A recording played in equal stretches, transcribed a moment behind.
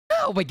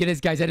Oh my goodness,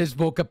 guys, I just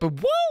woke up and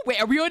whoa,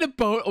 wait, are we on a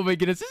boat? Oh my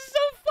goodness, this is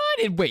so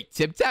fun. And wait,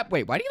 Tip Tap,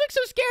 wait, why do you look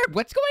so scared?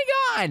 What's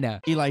going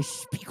on? Eli,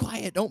 shh, be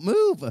quiet. Don't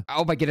move.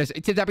 Oh my goodness,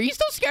 Tip Tap, are you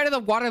still scared of the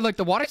water? Look,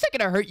 the water's not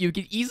gonna hurt you. You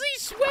can easily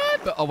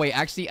swim. Oh wait,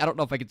 actually, I don't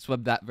know if I can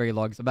swim that very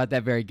long, so I'm not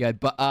that very good.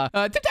 But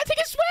Tip Tap, take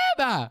a swim.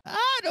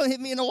 Don't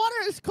hit me in the water.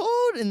 It's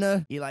cold.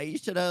 And Eli, you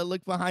should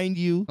look behind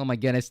you. Oh my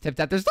goodness, Tip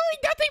Tap, there's literally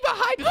nothing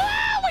behind.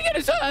 Oh my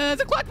goodness,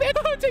 there's a clock, man.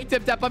 Take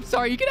Tip Tap. I'm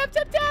sorry, you can have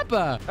Tip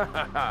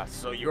Tap.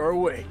 So you're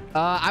awake.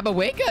 I'm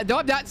awake. No,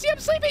 I'm not. See, I'm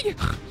sleeping.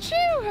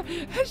 Shoo,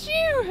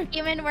 shoo.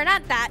 Human, we're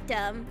not that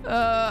dumb.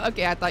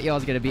 Okay, I thought y'all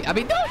was gonna be. I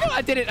mean, no,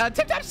 I didn't.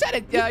 Tip Tap said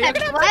it. You're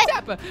gonna have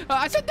What? Tip Tap.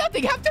 I said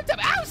nothing. Have Tip Tap.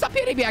 Ow, stop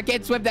hitting me. I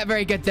can't swim that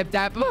very good, Tip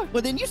Tap.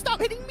 Well, then you stop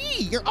hitting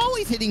me. You're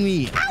always hitting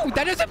me. Ow,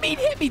 that doesn't mean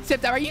hit me,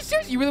 Tip Tap. Are you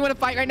serious? You really want to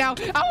fight right now?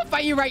 I will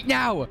fight you right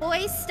now.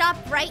 Boys, stop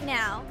right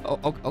now.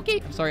 Oh,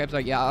 okay. I'm sorry.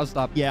 Yeah, I'll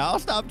stop. Yeah, I'll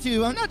stop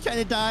too. I'm not trying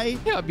to die.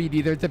 Yeah, me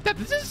neither, Tip Tap.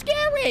 This is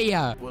scary.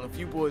 Well, if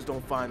you boys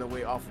don't find a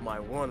way off of my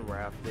one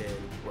raft, then,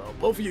 well,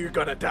 both of you are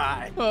gonna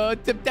die.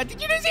 Tip Tap,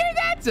 did you just hear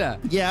that?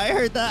 Yeah, I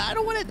heard that. I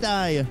don't want to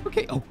die.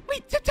 Okay. Oh,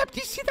 wait, Tip Tap, do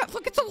you see that?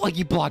 Look, it's a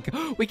lucky block.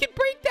 We can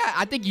break that.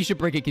 I think you should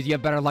break it because you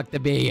have better luck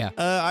than me.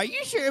 Are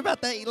you sure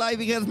about that, Eli?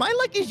 Because my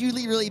luck is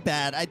usually really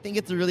bad. I think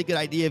it's a really good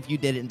idea if you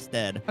did it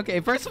instead. Okay,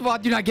 first of all,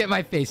 do not get in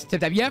my face,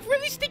 Tip Tap. You have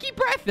really stinky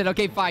breath. Then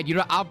okay, fine. You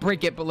know, I'll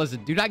break it. But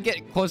listen, do not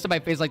get close to my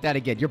face like that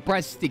again. Your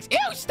breath stinks. Ew,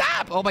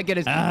 stop! Oh my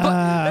goodness. Smell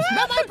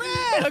my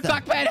breath!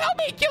 Clockman, help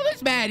me kill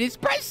this man. His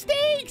breath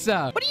stinks.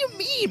 What do you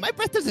mean? My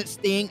breath doesn't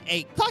stink.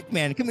 Hey,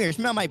 Clockman, come here.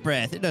 Smell my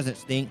breath. It doesn't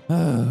stink.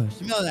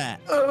 Smell that.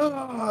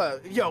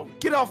 Yo,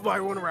 get off my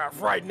one raft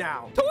right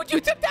now. Told you,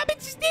 Tip Tap,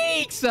 it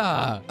stinks.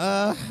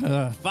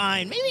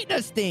 Fine. Maybe it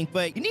does stink,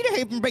 but you need to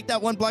hurry up and break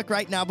that one block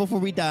right now before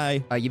we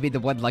die. You mean the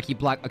one lucky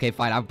block? Okay,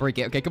 fine. I'll break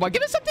it. Okay, come on.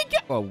 Give us something.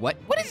 Oh, what?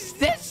 What is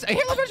this? A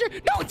halo measure?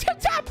 No, Tip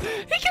Tap.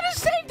 He could have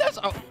saved us.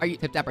 Oh, are you,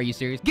 Tip Tap? Are you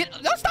serious?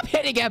 No, stop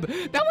hitting him.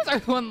 That was our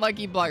one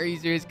lucky block. Are you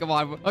serious? Come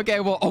on. Okay,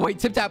 well, oh wait,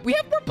 Tip Tap. We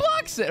have more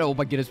blocks. Oh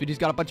my goodness, we just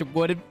got a bunch of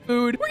wood and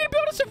food. We're gonna be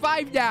able to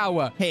survive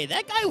now. Hey,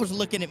 that guy was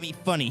looking at me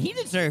funny. He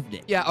deserved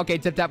it. Yeah, okay,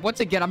 Tip Tap.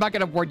 Once again, I'm not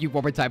gonna warn you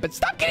one more time, but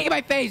stop getting in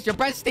my face. Your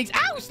breath stinks.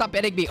 Ow, stop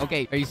hitting me.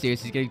 Okay, are you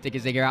serious? He's gonna take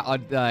his zinger out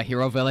on the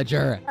hero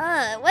villager.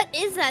 What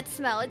is that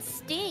smell? It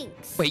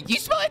stinks. Wait, you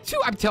smell it too?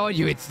 I'm telling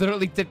you, it's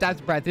literally Tip Tap's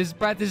breath. His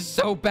breath is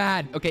so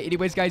bad. Okay,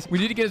 anyways, guys, we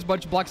need to get as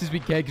much blocks as we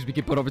can because we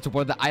can put over to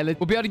one of the islands.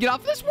 We'll be able to get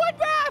off this one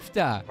raft.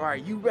 All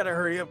right, you better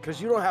hurry up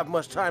because you don't have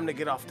much time to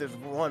get off this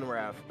one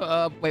raft.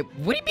 Wait,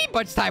 what do you mean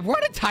much time? We're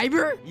on a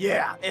timer?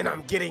 Yeah, and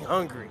I'm getting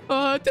hungry.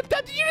 Tip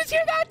Tap, did you just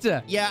hear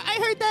that? Yeah, I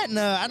heard that, and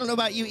I don't know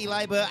about you,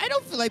 Eli, but I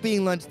don't feel like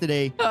eating lunch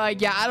today.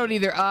 Yeah, I don't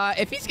either.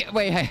 If he's...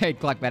 Wait, hey,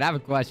 Clockman, I have a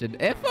question.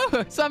 If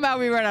somehow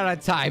we run out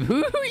of time,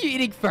 who are you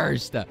eating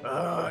first?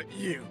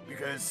 You,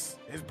 because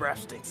his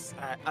breath stinks.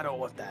 I don't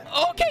want that.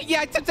 Okay,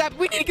 yeah, Tip Tap,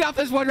 we need to get off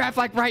this one raft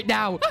like right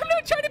now. I'm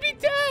not trying to be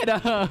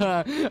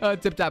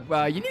dead. Tip Tap,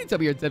 you need to tell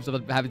me your tips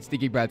on having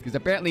stinky breath because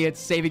apparently it's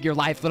saving your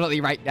life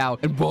literally right now.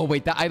 And whoa,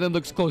 wait, the island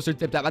looks closer,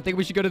 Tip Tap. I think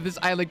we should go to this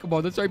island. Come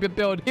on, let's hurry up and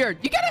build. Here,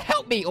 you gotta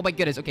help me. Oh my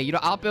goodness. Okay, you know,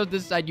 I'll build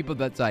this side, you build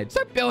that side.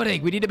 Start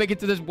building. We need to make it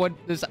to this one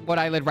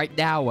island right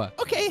now.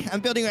 Okay,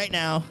 I'm building right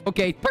now.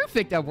 Okay,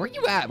 perfect. Where are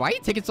you at? Why are you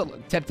taking so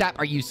long? Tip Tap,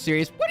 are you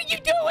serious? What are you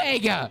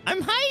doing?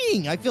 I'm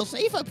hiding. I feel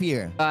safe up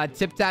here.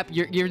 Tip Tap,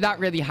 you're not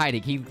really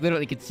hiding. He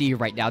literally can see you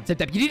right now. Tip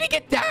Tap, you need to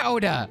get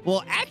down.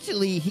 Well,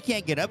 actually, he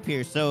can't get up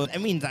here, so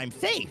that means I'm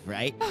safe,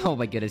 right? Oh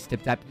my goodness,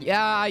 Tip Tap.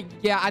 Yeah,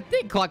 I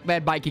think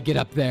Clockman Mike can get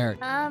up there.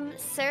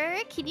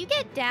 Sir, can you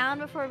get down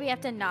before we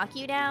have to knock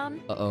you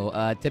down?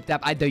 Tip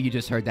Tap, I know you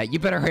just heard that. You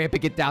better hurry up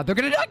and get down. They're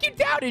gonna knock you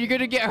down and you're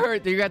gonna get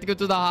hurt. Then you're gonna have to go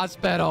to the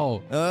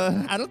hospital.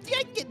 I don't think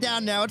I can get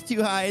down now. It's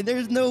too high.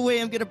 There's no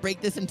way I'm gonna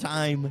break this in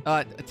time.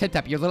 Tip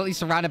Tap, you're literally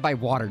surrounded by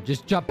water.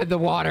 Just jump in the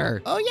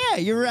water. Oh, yeah,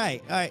 you're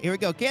right. All right, here we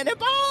go. Cannonball!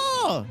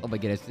 Oh my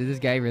goodness, did this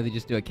guy really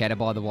just do a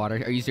cannonball in the water?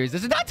 Are you serious?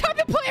 This is not time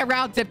to play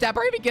around, Tip Tap.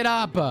 Hurry up and get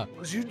up.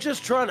 Was you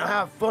just trying to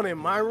have fun in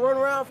my run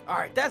raft? All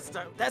right, that's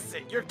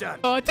it. You're done.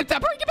 Tip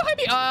Tap, hurry, get behind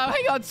me.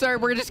 Hang on, sir.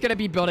 We're just gonna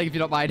be building if you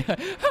don't mind.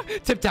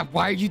 Tip Tap,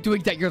 why are you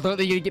doing that? You're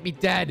literally gonna get me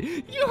dead.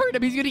 You heard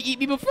him. He's gonna eat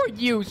me before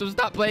you, so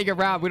stop playing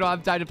around. We don't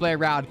have time to play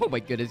around. Oh my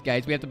goodness,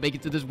 guys. We have to make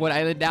it to this one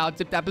island now.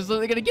 Tip Tap is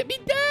literally gonna get me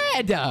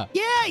dead.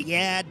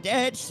 Yeah,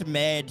 dead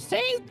smed.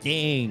 Same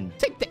thing.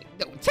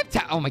 Tip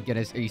Tap. Oh my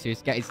goodness. Are you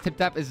serious, guys? Tip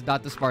Tap is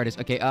not the smartest.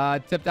 Okay,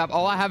 Tip Tap.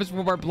 All I have is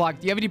one more block.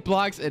 Do you have any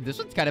blocks? This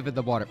one's kind of in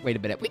the water. Wait a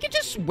minute. We can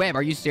just swim.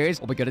 Are you serious?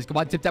 Oh my goodness. Come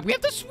on, Tip Tap. We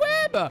have to swim.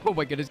 Oh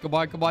my goodness. Come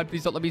on.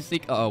 Please don't let me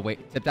sink. Oh,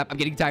 wait. Tip Tap. I'm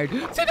getting tired.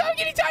 Tip Tap, I'm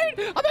getting tired.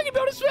 I'm not gonna be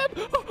able to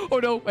swim. Oh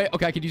no. Wait.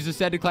 Okay, I can use the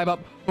sand to climb up.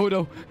 Oh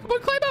no. Come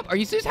on, climb up. Are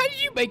you serious? How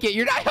did you make it?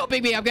 You're not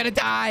helping me. I'm gonna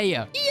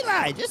die.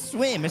 Eli, just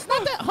swim. It's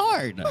not that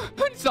hard.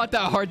 It's not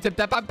that hard, Tip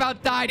Tap. I'm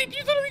about died, and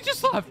you literally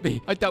just left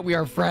me. I thought we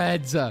were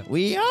friends.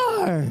 We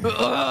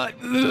are.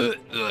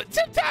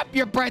 Tip Tap,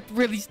 your breath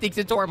really stinks.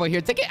 It's horrible.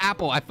 Here, take an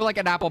apple. I feel like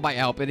an apple might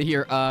help. And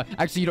here,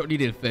 actually, you don't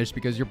need a fish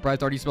because your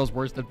breath already smells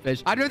worse than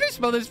fish. I'd rather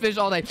smell this fish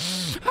all day.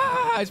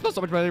 I smell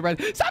so much better than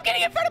breath. Stop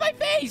getting in front of my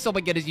face. Oh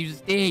my goodness, you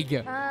stink.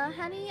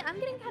 Honey, I'm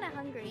getting kind of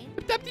hungry.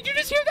 Tap, did you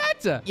just hear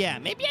that? Yeah,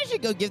 maybe I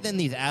should go give them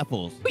these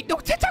apples. Wait, no,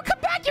 Tip Tap, come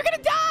back. You're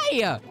gonna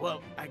die.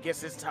 Well, I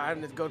guess it's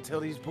time to go tell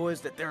these boys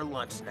that they're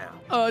lunch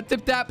now.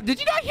 Tip Tap, did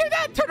you not hear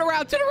that? Turn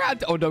around, turn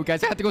around. Oh, no,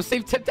 guys, I have to go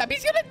save Tip Tap.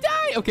 He's gonna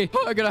die. Okay,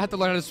 I'm gonna have to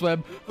learn how to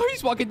swim. Oh,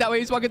 he's walking that way.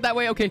 He's walking that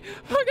way. Okay,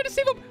 I'm gonna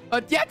save him.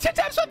 Yeah, Tip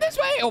Tap, swim this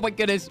way. Oh, my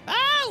goodness.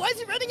 Ah, why is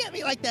he running at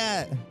me like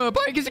that?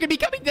 Barney's gonna be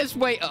coming this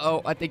way.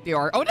 Uh-oh, I think they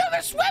are. Oh, no,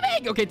 they're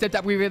swimming. Okay, Tip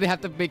Tap, we really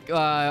have to make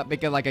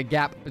like a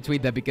gap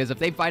between them because if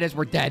they find us,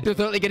 we're dead. They're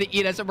literally gonna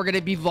eat us and we're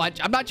gonna be lunch.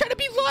 I'm not trying to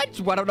be lunch.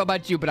 Well, I don't know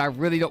about you, but I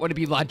really don't want to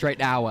be lunch right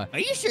now. Are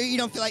you sure you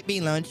don't feel like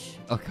being lunch?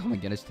 Oh my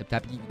goodness, Tip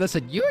Tap.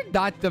 Listen, you're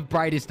not the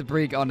brightest to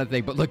bring on the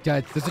thing, but look,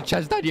 guys, there's a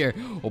chest down here.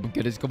 Oh my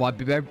goodness, come on.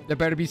 There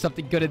better be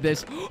something good in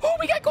this. Oh,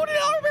 we got golden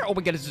armor. Oh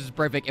my goodness, this is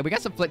perfect. And we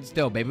got some flint and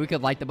steel. Maybe we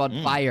could light them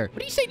on fire.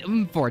 What are you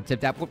saying for, Tip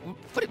Tap?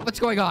 What's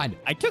going on?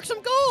 I took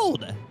some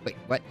gold. Wait,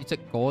 what? You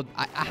took gold?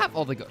 I have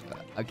all the gold.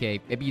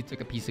 Okay, maybe you took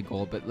a piece of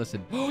gold, but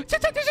listen.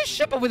 Tip Tap, there's a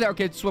ship over there.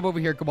 Okay, let's swim over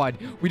here. Come on.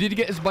 We need to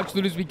get as much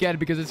loot as we can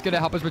because it's going to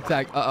help us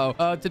protect.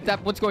 Uh-oh. Tip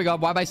Tap, what's going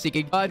on? Why am I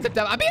sinking? Tip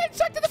Tap, I'm being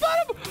sucked to the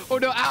bottom. Oh,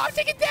 no. Ow, I'm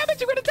taking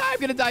damage. I'm going to die. I'm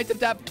going to die, Tip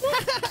Tap.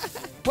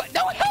 What?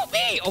 No, help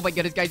me. Oh, my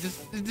goodness, guys.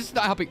 This is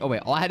not helping. Oh,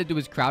 wait. All I had to do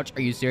was crouch.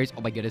 Are you serious?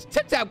 Oh, my goodness.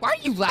 Tip Tap, why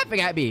are you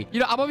laughing at me? You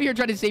know, I'm over here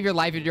trying to save your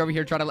life and you're over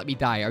here trying to let me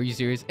die. Are you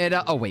serious? And,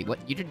 oh, wait. What?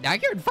 Now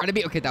you're in front of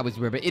me? Okay, that was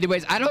weird. But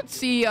anyways, I don't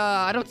see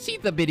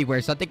them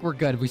anywhere, so I think we're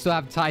good. We still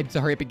have time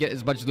to hurry up and get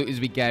as much loot as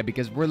we can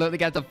because we're literally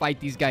going to have to fight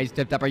these guys,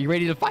 Tip Tap. Are you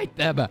ready to fight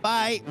them?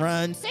 Fight,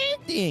 run, same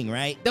thing,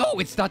 right? No,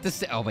 it's not the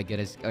same. Oh, my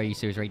goodness. Are you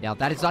serious right now?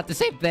 That is not the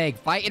same thing.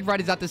 Fight and run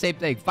is not the same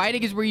thing.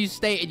 Fighting is where you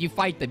stay and you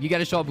fight them. You got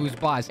to show them who's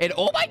boss. And,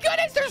 oh, my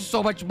goodness, there's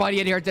so much money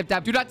in here, Tip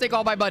Tap. Do not take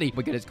all my money. Oh,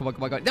 my goodness. Come on,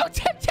 come on, come on. No,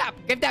 Tip Tap.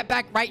 Give that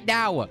back right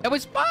now. That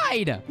was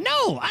mine.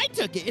 No, I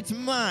took it. It's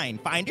mine.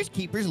 Finders,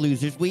 keepers,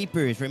 losers,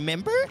 weepers.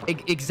 Remember?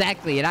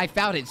 Exactly. And I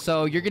found it.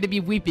 So you're going to be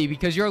weepy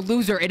because you're a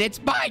loser and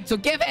it's mine. So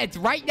give it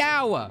right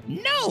now.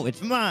 No,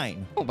 it's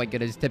mine. Oh, my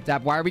goodness, Tip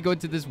Tap. Why are we going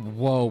to this?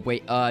 Whoa,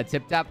 wait.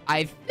 Tip Tap,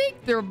 I think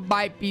there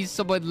might be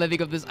someone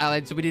living on this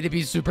island, so we need to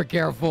be super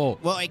careful.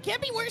 Well, it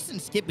can't be worse than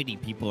Skippity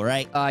people,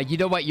 right? You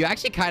know what? You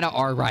actually kind of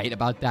are right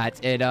about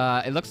that. And,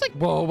 it looks like...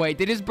 Whoa, wait.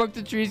 They just broke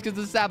the trees because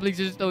the saplings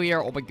are still here.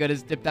 Oh, my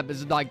goodness. Tip Tap, this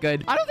is not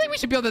good. I don't think we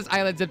should be on this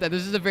island, Tip Tap.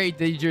 This is a very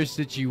dangerous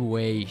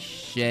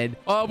situation.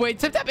 Oh, wait.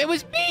 Tip Tap, it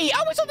was me.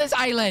 I was on this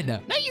island.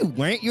 No, you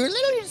weren't. You were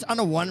literally just on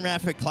a one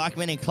raft with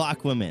Clockman and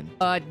Clockwoman.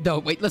 No.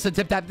 Wait, listen,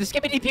 Tip Tap. The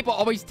Skippity people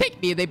always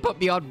take me and they put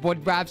me on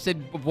one rafts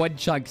and one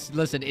chunks.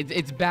 Listen,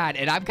 it's bad.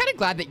 And I'm kind of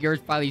glad that you're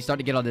finally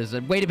starting to get on this.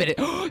 And wait a minute.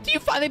 Do you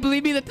finally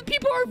believe me that the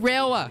people are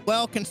real?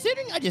 Well,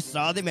 considering I just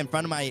saw them in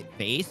front of my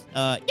face,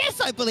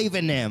 yes, I believe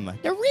in them.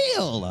 They're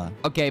real.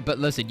 Okay, but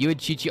listen, you and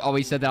Chi-Chi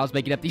always said that I was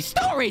making up these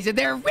stories and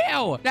they're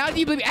real. Now do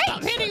you believe me? Hey,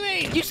 Stop hitting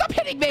me. You stop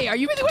hitting me. Are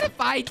you really want to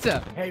fight?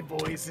 Hey,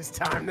 boys, it's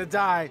time to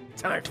die.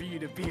 Time for you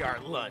to be our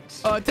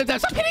lunch. Tip Tap,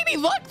 stop hitting me.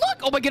 Look.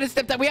 Oh my goodness,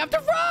 Tip Tap, we have to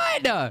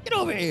run. Get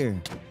over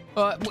here.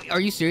 Wait, are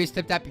you serious,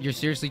 Tip Tap? You're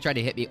seriously trying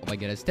to hit me? Oh my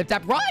goodness. Tip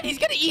Tap, run! He's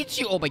gonna eat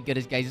you! Oh my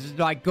goodness, guys, this is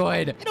not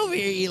good. Get over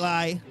here,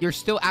 Eli. You're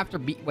still after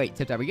me. Wait,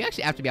 Tip Tap, are you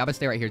actually after me? I'm gonna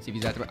stay right here and see if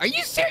he's after me. Are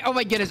you serious? Oh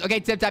my goodness. Okay,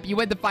 Tip Tap, you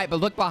win the fight, but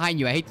look behind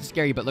you. I hate to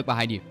scare you, but look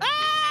behind you. Ah!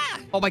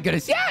 Oh my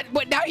goodness, yeah!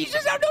 But now he's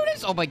just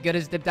outnoticed. Oh my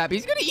goodness, Tip Tap,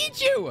 he's gonna eat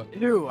you!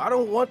 Dude, I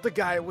don't want the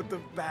guy with the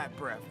bad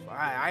breath.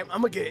 I'm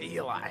gonna get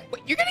Eli.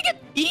 Wait, you're gonna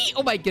get eat?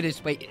 Oh my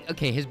goodness, wait.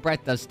 Okay, his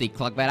breath does stink,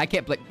 Clockman. I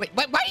can't blink. Wait,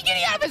 why are you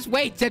getting out of his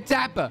way, Tip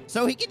Tap?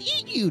 So he can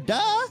eat you,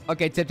 duh!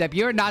 Okay, Tip Tap,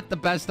 you're not the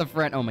best of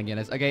friends. Oh my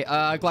goodness. Okay,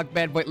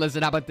 Clockman, wait,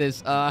 listen, how about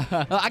this? I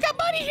got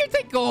money here,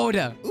 take gold!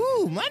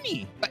 Ooh,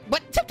 money!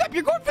 What? Tip Tap,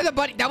 you're going for the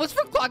money. That was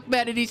for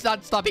Clockman and he's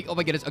not stopping. Oh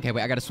my goodness. Okay,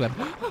 wait, I gotta swim.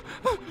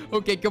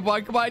 Okay, come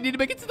on. I need to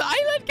make it to the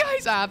island,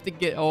 guys. I have to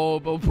get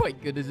home. Oh my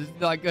goodness, it's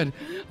not good.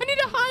 I need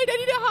to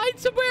hide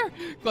somewhere.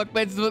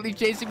 Clockman's literally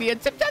chasing me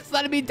and Tip Tap's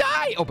letting me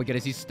die. Oh my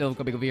goodness, he's still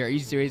coming over here. Are you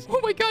serious? Oh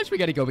my gosh, we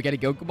gotta go.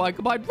 Come on,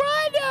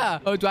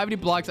 run. Oh, do I have any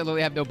blocks? I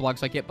literally have no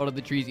blocks, so I can't build on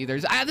the trees either.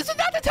 This is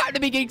not the time to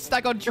be getting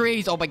stuck on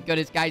trees. Oh my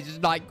goodness, guys, this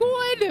is not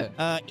good.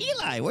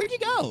 Eli, where'd you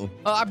go?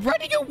 I'm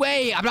running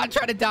away. I'm not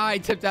trying to die,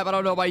 Tip Tap. I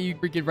don't know why you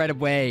freaking ran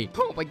away.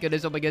 Oh my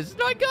goodness, it's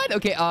not good.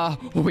 Okay, oh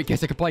wait,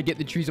 guys, I can probably get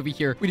in the trees over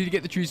here. We need to get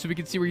in the trees so we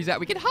can see where he's at.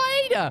 We can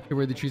hide. Here,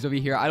 where are the trees over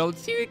here? I don't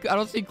see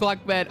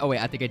Clockman. Oh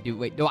wait, I think I do.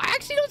 Wait, no, I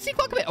actually don't see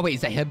Clockman. Oh wait,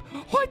 is that him?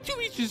 What? Dude,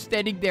 he's just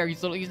standing there.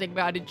 He's literally standing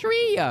behind a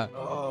tree.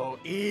 Oh,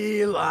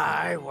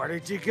 Eli, where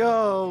did you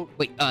go?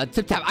 Wait,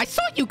 Tip Tap, I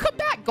saw you. Come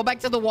back. Go back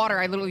to the water.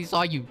 I literally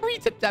saw you. Hurry,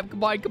 Tip Tap.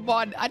 Come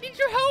on. I need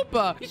your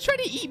help. He's trying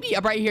to eat me.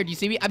 I'm right here. Do you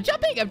see me? I'm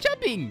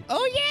jumping.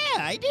 Oh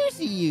yeah, I do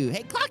see you.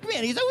 Hey,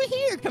 Clockman, he's over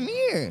here. Come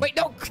here. Wait,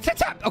 no, Tip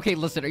Tap. Okay,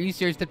 listen, are you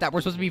serious, Tip Tap?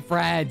 We're supposed to be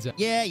friends.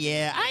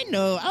 Yeah, I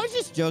know. I was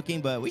just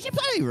joking, but we should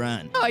probably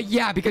run.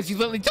 Yeah, because you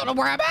literally don't know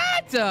where I'm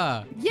at.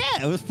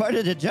 Yeah, it was part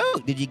of the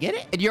joke. Did you get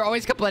it? And you're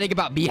always complaining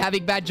about me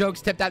having bad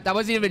jokes, Tip Tap. That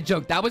wasn't even a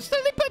joke. That was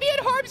literally put me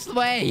in hard harm's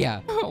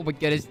way. Oh my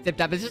goodness, Tip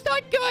Top, this is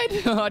not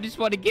good. I just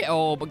want to get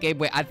home. Okay,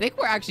 wait, I think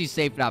we're actually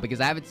safe now because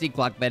I haven't seen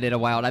Clockman in a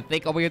while. And I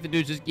think all we have to do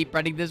is just keep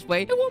running this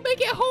way and we'll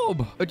make it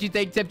home. What do you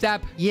think, Tip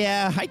Top?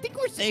 Yeah, I think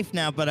we're safe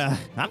now, but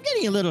I'm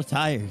getting a little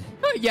tired.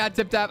 Yeah,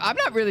 Tip Top, I'm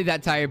not really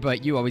that tired,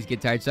 but you always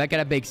get tired, so that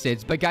kind of makes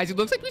sense. But guys, it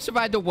looks like we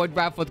survived the one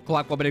raft with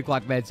Clockwoman and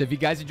Clockman. So if you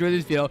guys enjoyed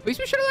this video, please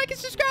be sure to like and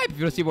subscribe. If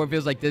you want to see more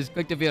videos like this,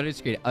 click the video on the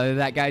screen. Other than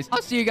that, guys,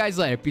 I'll see you guys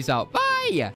later. Peace out. Bye.